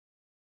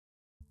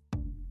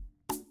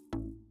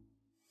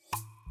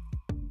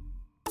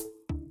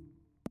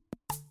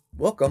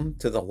Welcome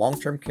to the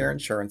Long-Term Care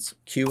Insurance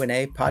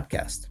Q&A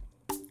podcast,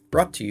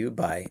 brought to you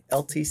by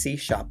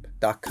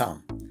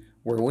LTCshop.com,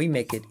 where we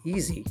make it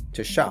easy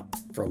to shop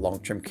for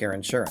long-term care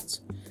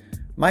insurance.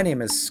 My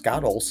name is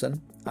Scott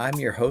Olson. I'm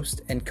your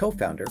host and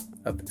co-founder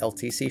of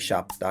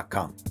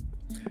LTCshop.com.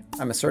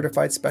 I'm a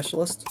certified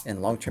specialist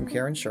in long-term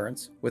care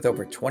insurance with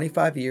over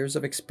 25 years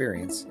of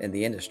experience in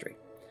the industry.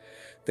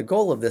 The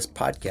goal of this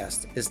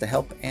podcast is to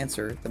help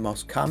answer the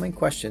most common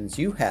questions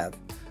you have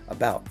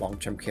about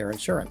long-term care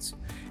insurance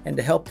and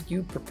to help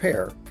you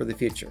prepare for the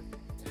future.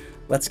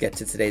 Let's get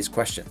to today's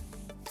question.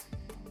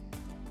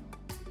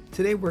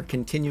 Today we're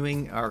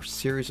continuing our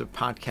series of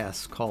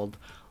podcasts called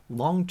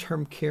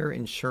Long-Term Care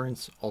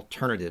Insurance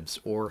Alternatives,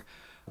 or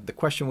the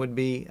question would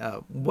be,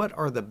 what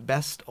are the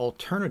best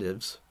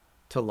alternatives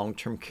to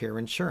long-term care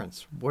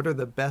insurance? What are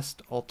the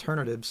best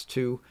alternatives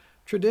to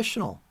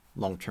traditional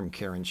long-term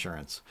care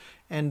insurance?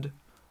 And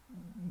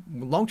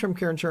long-term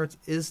care insurance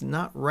is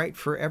not right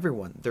for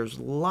everyone. There's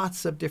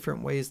lots of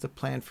different ways to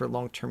plan for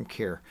long-term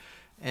care,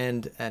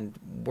 and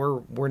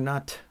we're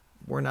not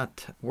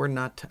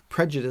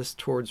prejudiced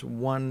towards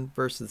one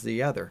versus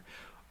the other.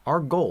 Our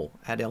goal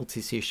at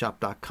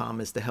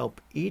LTCshop.com is to help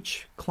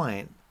each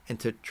client and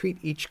to treat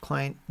each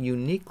client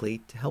uniquely,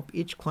 to help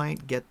each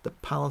client get the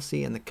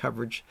policy and the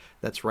coverage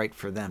that's right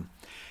for them.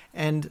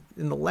 And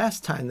in the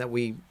last time that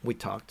we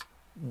talked,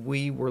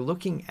 we were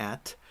looking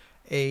at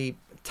a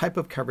type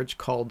of coverage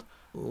called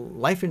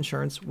life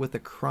insurance with a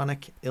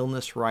chronic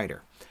illness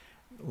rider.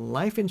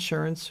 Life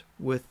insurance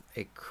with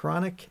a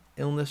chronic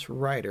illness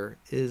rider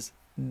is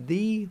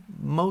the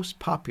most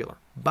popular.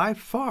 By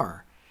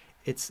far,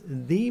 it's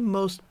the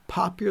most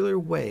popular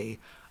way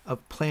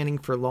of planning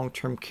for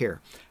long-term care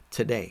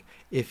today.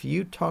 If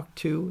you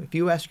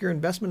ask your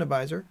investment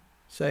advisor,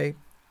 say,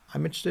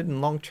 I'm interested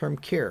in long-term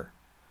care,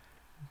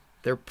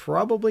 they're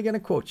probably going to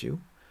quote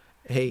you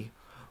a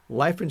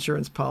life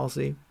insurance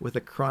policy with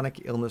a chronic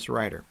illness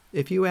rider.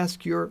 If you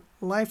ask your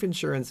life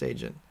insurance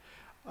agent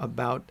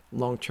about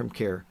long-term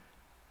care,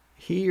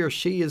 he or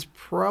she is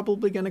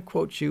probably going to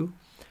quote you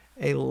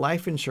a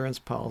life insurance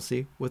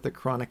policy with a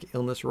chronic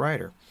illness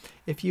rider.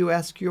 If you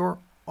ask your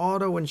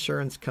auto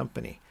insurance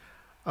company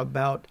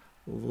about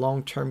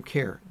long-term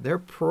care, they're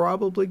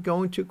probably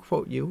going to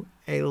quote you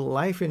a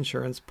life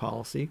insurance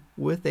policy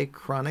with a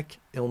chronic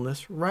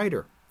illness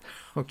rider.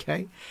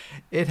 Okay?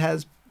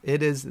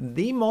 It is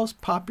the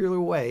most popular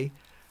way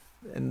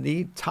and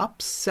the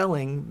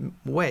top-selling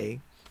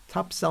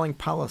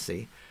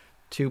policy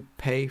to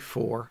pay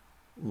for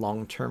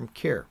long-term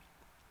care.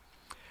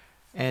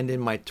 And in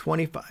my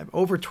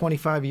over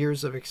 25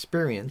 years of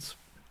experience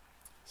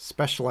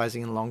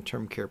specializing in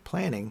long-term care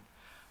planning,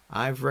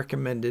 I've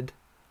recommended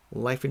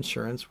life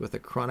insurance with a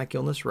chronic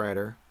illness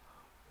rider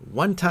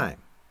one time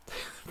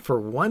for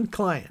one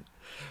client.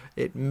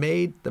 It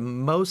made the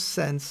most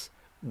sense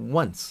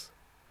once.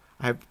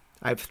 I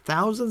have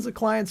thousands of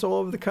clients all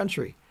over the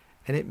country,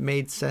 and it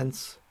made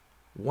sense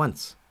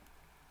once.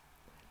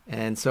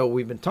 And so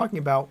we've been talking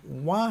about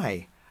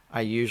why I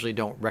usually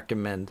don't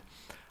recommend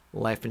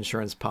life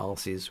insurance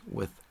policies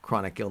with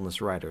chronic illness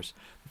riders.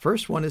 The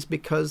first one is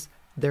because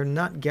they're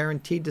not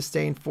guaranteed to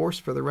stay in force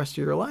for the rest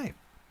of your life.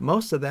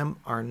 Most of them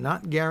are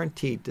not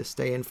guaranteed to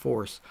stay in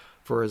force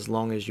for as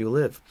long as you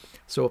live.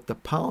 So if the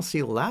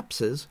policy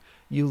lapses,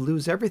 you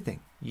lose everything.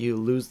 You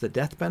lose the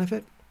death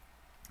benefit.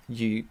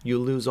 You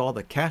lose all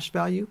the cash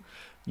value,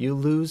 you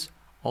lose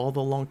all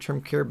the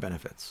long-term care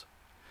benefits.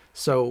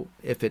 So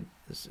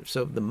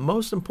the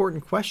most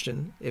important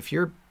question, if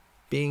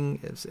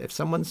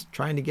someone's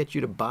trying to get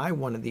you to buy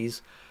one of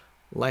these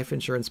life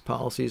insurance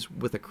policies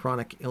with a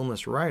chronic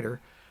illness rider,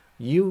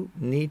 you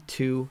need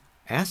to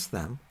ask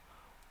them,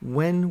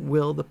 when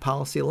will the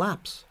policy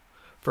lapse?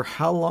 For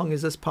how long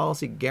is this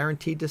policy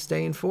guaranteed to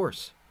stay in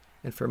force?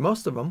 And for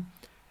most of them,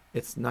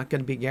 it's not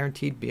going to be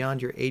guaranteed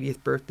beyond your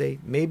 80th birthday,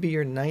 maybe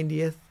your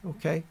 90th,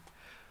 okay?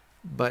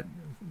 But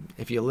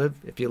if you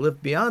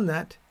live beyond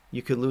that,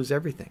 you could lose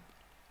everything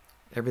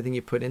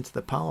you put into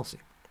the policy.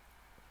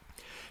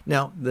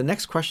 Now, the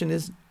next question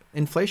is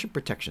inflation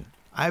protection.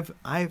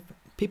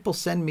 People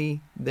send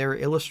me their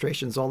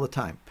illustrations all the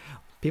time.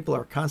 People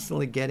are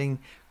constantly getting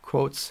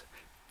quotes.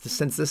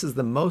 Since this is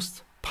the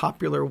most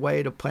popular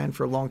way to plan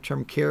for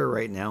long-term care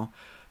right now,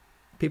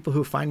 people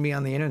who find me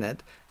on the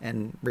internet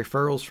and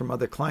referrals from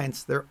other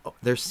clients,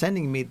 they're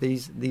sending me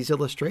these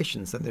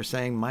illustrations, and they're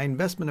saying, my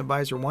investment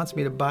advisor wants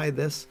me to buy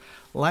this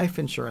life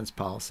insurance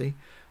policy.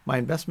 My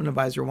investment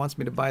advisor wants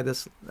me to buy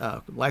this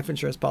life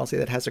insurance policy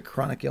that has a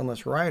chronic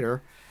illness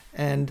rider,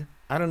 and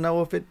I don't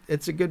know if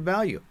it's a good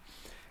value.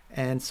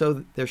 And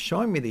so they're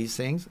showing me these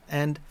things,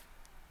 and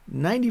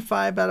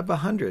 95 out of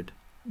 100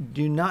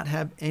 do not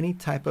have any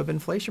type of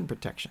inflation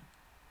protection.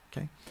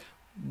 Okay.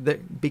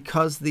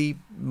 Because the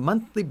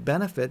monthly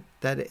benefit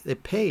that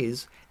it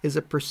pays is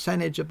a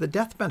percentage of the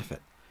death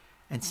benefit.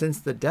 And since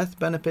the death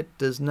benefit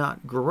does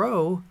not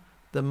grow,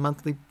 the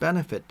monthly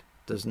benefit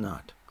does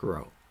not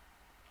grow.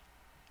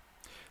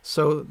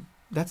 So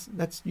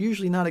that's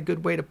usually not a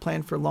good way to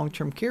plan for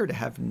long-term care, to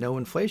have no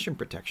inflation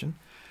protection.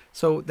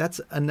 So that's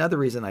another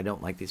reason I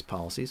don't like these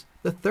policies.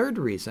 The third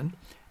reason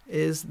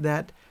is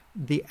that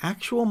the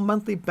actual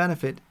monthly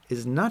benefit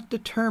is not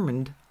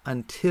determined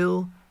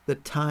until the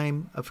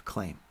time of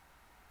claim.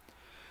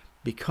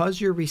 Because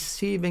you're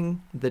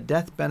receiving the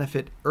death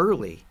benefit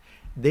early,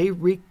 they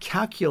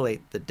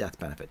recalculate the death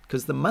benefit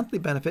because the monthly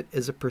benefit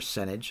is a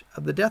percentage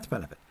of the death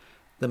benefit.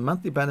 The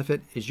monthly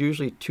benefit is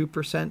usually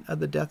 2% of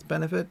the death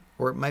benefit,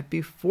 or it might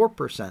be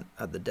 4%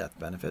 of the death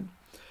benefit.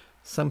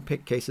 Some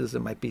cases, it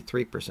might be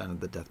 3%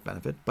 of the death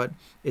benefit, but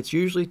it's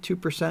usually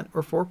 2%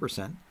 or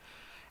 4%.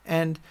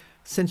 And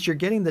since you're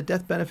getting the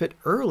death benefit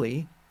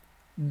early,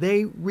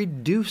 they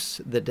reduce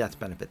the death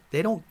benefit.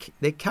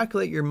 They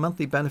calculate your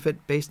monthly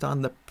benefit based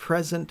on the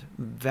present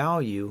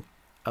value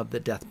of the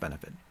death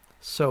benefit.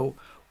 So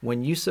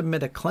when you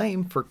submit a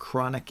claim for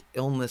chronic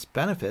illness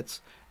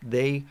benefits,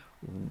 they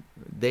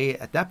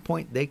at that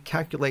point they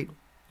calculate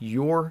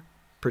your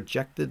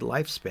projected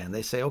lifespan.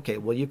 They say, okay,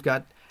 well, you've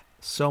got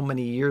so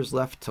many years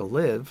left to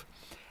live,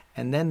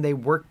 and then they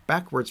work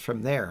backwards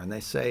from there, and they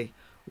say,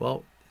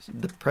 well,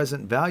 the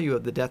present value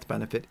of the death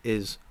benefit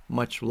is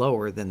much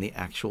lower than the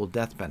actual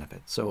death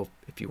benefit. So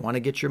if you want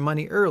to get your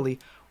money early,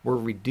 we're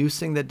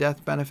reducing the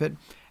death benefit,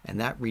 and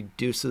that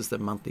reduces the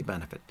monthly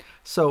benefit.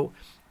 So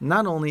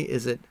not only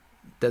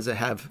does it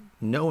have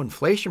no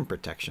inflation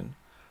protection,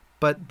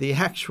 but the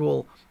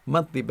actual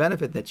monthly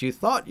benefit that you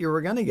thought you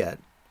were going to get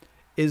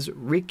is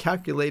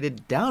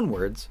recalculated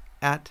downwards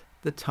at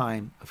the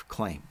time of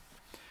claim.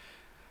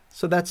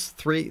 So that's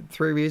three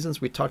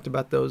reasons. We talked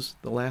about those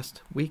the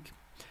last week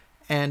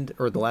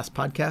or the last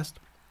podcast.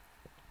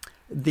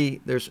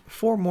 There's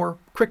 4 more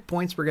quick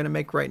points we're going to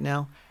make right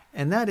now,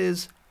 and that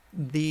is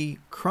the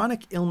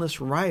chronic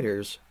illness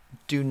riders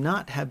do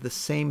not have the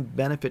same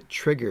benefit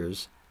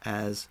triggers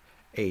as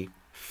a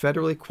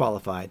federally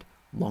qualified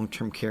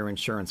long-term care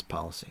insurance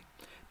policy.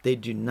 They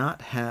do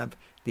not have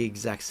the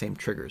exact same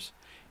triggers.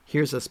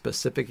 Here's a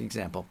specific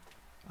example.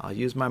 I'll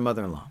use my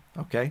mother-in-law,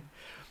 okay?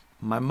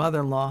 My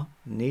mother-in-law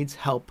needs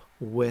help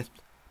with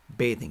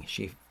bathing.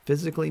 She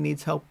physically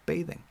needs help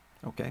bathing,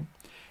 okay?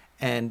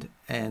 And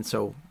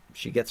so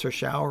she gets her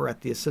shower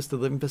at the assisted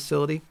living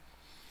facility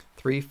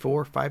 3,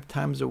 4, 5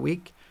 times a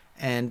week,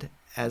 and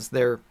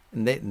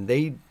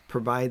they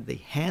provide the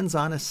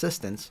hands-on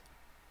assistance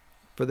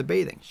for the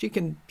bathing. She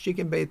can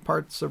bathe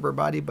parts of her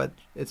body, but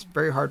it's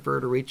very hard for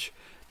her to reach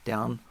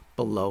down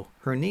below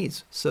her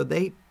knees. So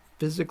they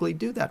physically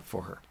do that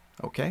for her,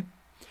 okay?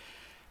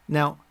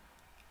 Now,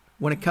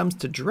 when it comes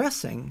to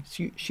dressing,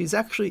 she's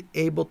actually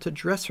able to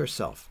dress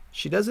herself.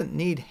 She doesn't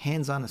need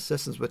hands-on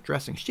assistance with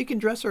dressing. She can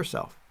dress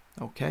herself,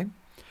 okay?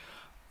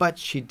 But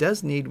she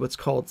does need what's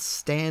called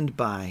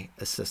standby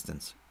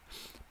assistance.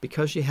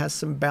 Because she has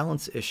some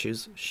balance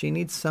issues, she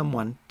needs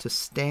someone to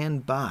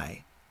stand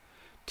by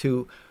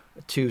to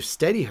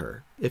steady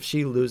her if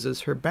she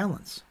loses her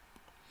balance.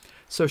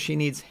 So she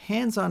needs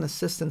hands-on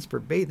assistance for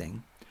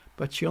bathing,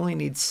 but she only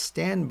needs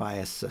standby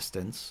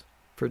assistance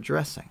for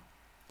dressing.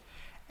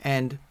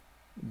 And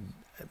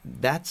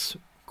that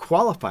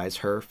qualifies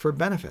her for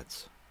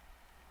benefits.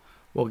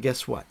 Well,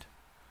 guess what?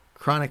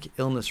 Chronic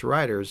illness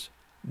riders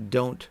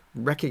don't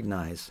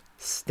recognize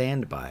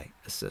standby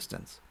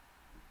assistance.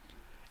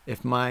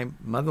 If my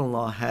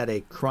mother-in-law had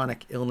a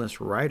chronic illness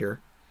rider,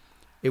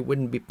 it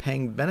wouldn't be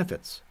paying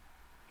benefits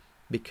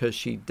because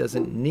she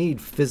doesn't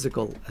need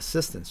physical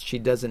assistance. She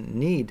doesn't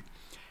need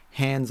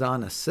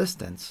hands-on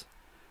assistance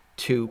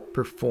to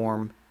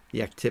perform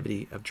the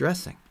activity of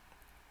dressing.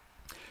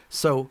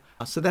 So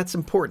that's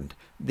important.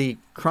 The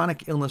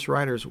chronic illness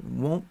riders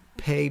won't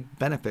pay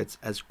benefits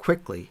as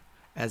quickly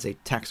as a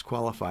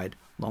tax-qualified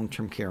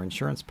long-term care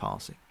insurance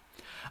policy.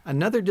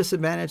 Another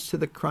disadvantage to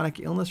the chronic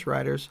illness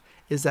riders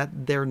is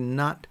that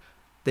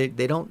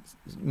they don't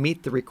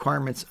meet the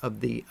requirements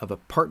of a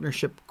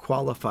partnership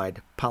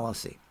qualified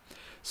policy.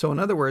 So in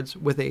other words,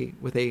 with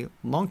a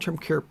long-term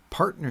care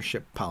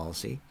partnership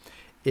policy,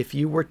 if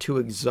you were to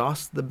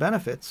exhaust the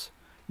benefits,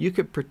 you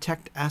could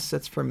protect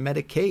assets from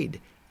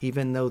Medicaid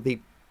even though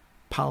the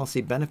policy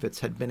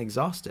benefits had been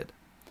exhausted.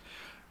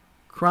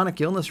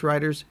 Chronic illness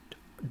riders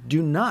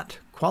do not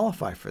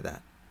qualify for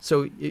that.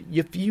 So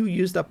if you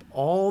used up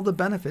all the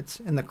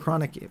benefits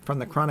from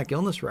the chronic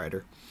illness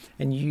rider,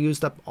 and you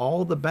used up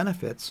all the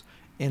benefits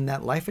in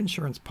that life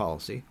insurance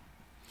policy,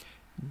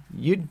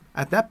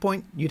 at that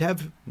point you'd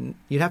have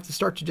to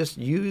start to just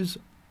use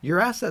your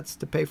assets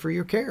to pay for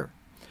your care.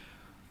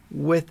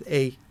 With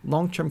a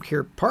long-term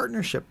care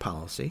partnership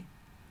policy,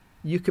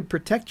 you could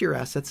protect your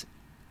assets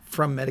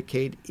from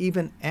Medicaid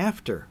even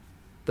after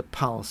the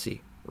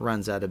policy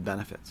runs out of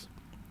benefits.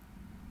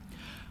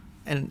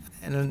 And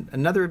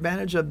another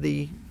advantage of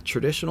the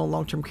traditional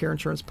long-term care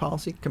insurance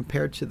policy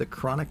compared to the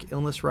chronic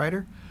illness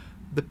rider,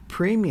 the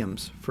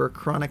premiums for a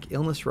chronic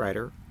illness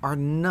rider are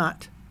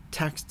not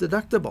tax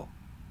deductible.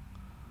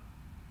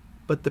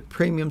 But the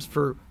premiums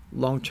for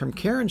long-term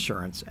care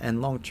insurance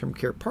and long-term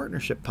care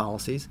partnership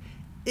policies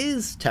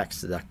is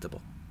tax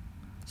deductible.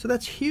 So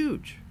that's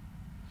huge.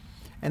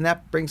 And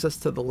that brings us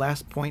to the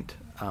last point,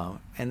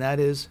 and that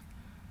is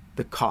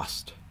the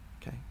cost.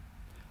 Okay,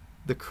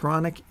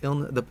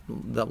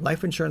 the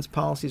life insurance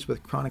policies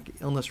with chronic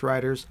illness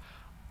riders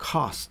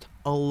cost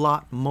a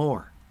lot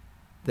more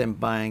than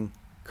buying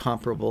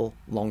comparable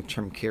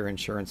long-term care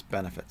insurance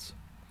benefits.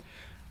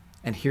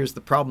 And here's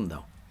the problem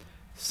though.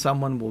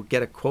 Someone will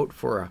get a quote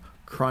for a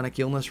chronic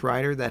illness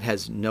rider that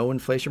has no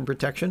inflation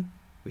protection.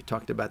 We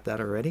talked about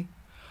that already.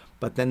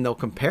 But then they'll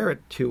compare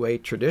it to a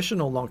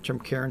traditional long-term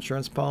care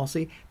insurance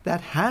policy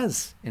that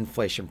has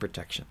inflation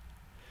protection.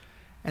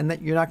 And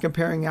that you're not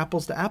comparing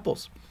apples to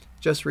apples.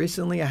 Just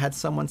recently, I had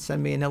someone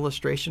send me an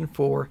illustration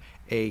for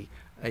a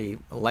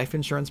life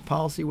insurance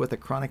policy with a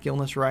chronic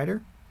illness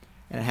rider,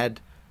 and it had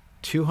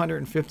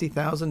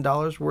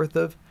 $250,000 worth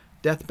of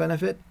death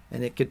benefit,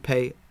 and it could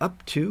pay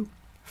up to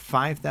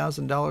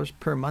 $5,000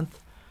 per month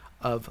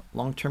of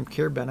long-term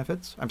care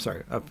benefits. I'm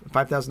sorry, of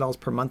 $5,000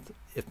 per month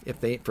if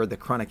they for the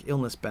chronic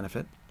illness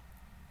benefit.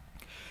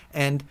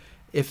 And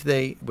if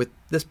they, with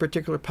this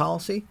particular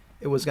policy,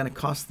 it was going to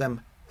cost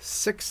them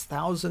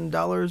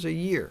 $6,000 a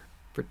year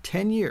for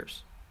 10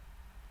 years.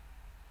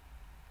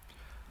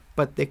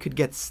 But they could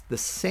get the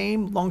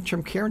same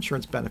long-term care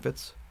insurance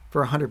benefits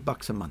for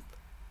 $100 a month.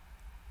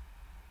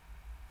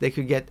 They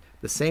could get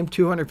the same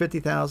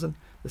 $250,000,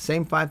 the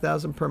same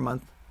 $5,000 per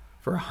month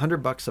for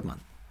 $100 a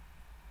month.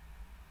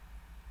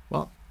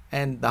 Well,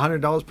 and the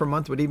 $100 per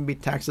month would even be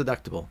tax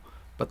deductible,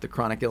 but the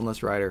chronic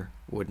illness rider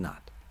would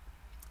not.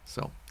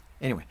 So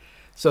anyway,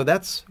 so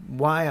that's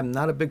why I'm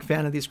not a big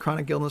fan of these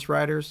chronic illness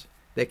riders.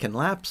 They can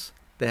lapse.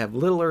 They have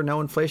little or no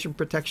inflation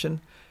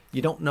protection.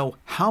 You don't know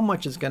how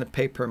much it's going to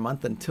pay per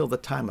month until the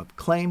time of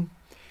claim.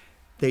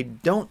 They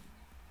don't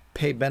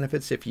pay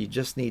benefits if you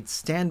just need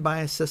standby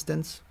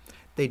assistance.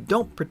 They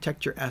don't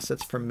protect your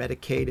assets from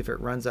Medicaid if it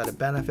runs out of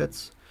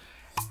benefits.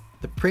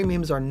 The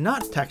premiums are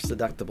not tax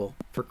deductible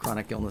for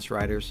chronic illness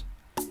riders.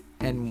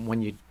 And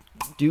when you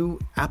do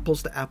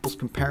apples to apples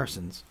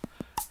comparisons,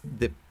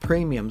 the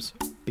premiums,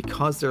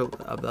 because they're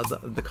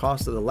the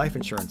cost of the life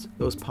insurance,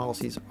 those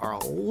policies are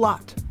a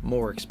lot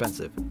more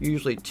expensive,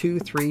 usually 2,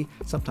 3,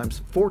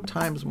 sometimes 4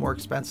 times more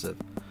expensive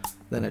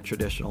than a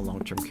traditional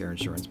long-term care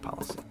insurance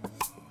policy.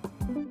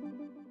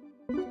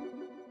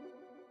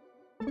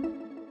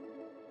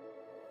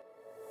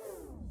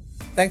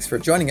 Thanks for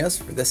joining us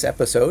for this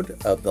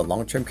episode of the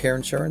Long-Term Care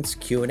Insurance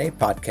Q&A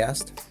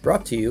podcast,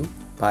 brought to you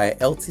by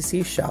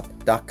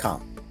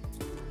LTCshop.com.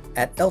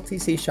 At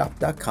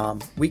LTCshop.com,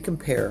 we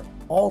compare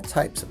all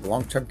types of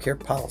long-term care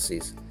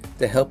policies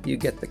to help you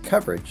get the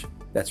coverage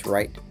that's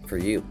right for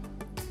you.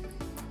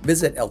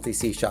 Visit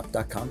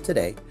LTCshop.com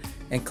today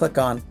and click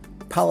on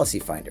Policy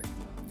Finder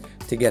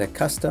to get a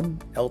custom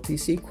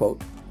LTC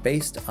quote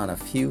based on a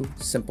few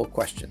simple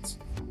questions.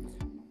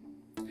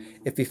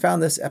 If you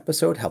found this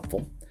episode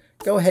helpful,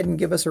 go ahead and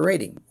give us a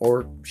rating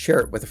or share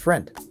it with a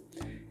friend.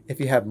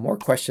 If you have more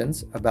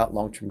questions about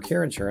long-term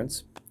care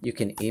insurance, you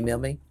can email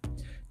me,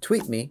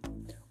 tweet me,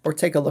 or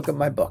take a look at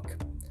my book.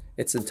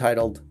 It's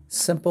entitled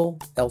Simple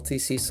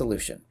LTC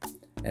Solution,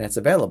 and it's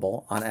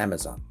available on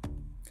Amazon.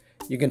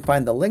 You can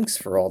find the links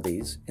for all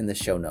these in the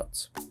show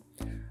notes.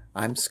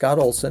 I'm Scott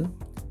Olson,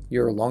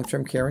 your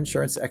long-term care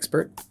insurance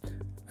expert.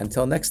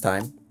 Until next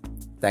time,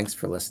 thanks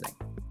for listening.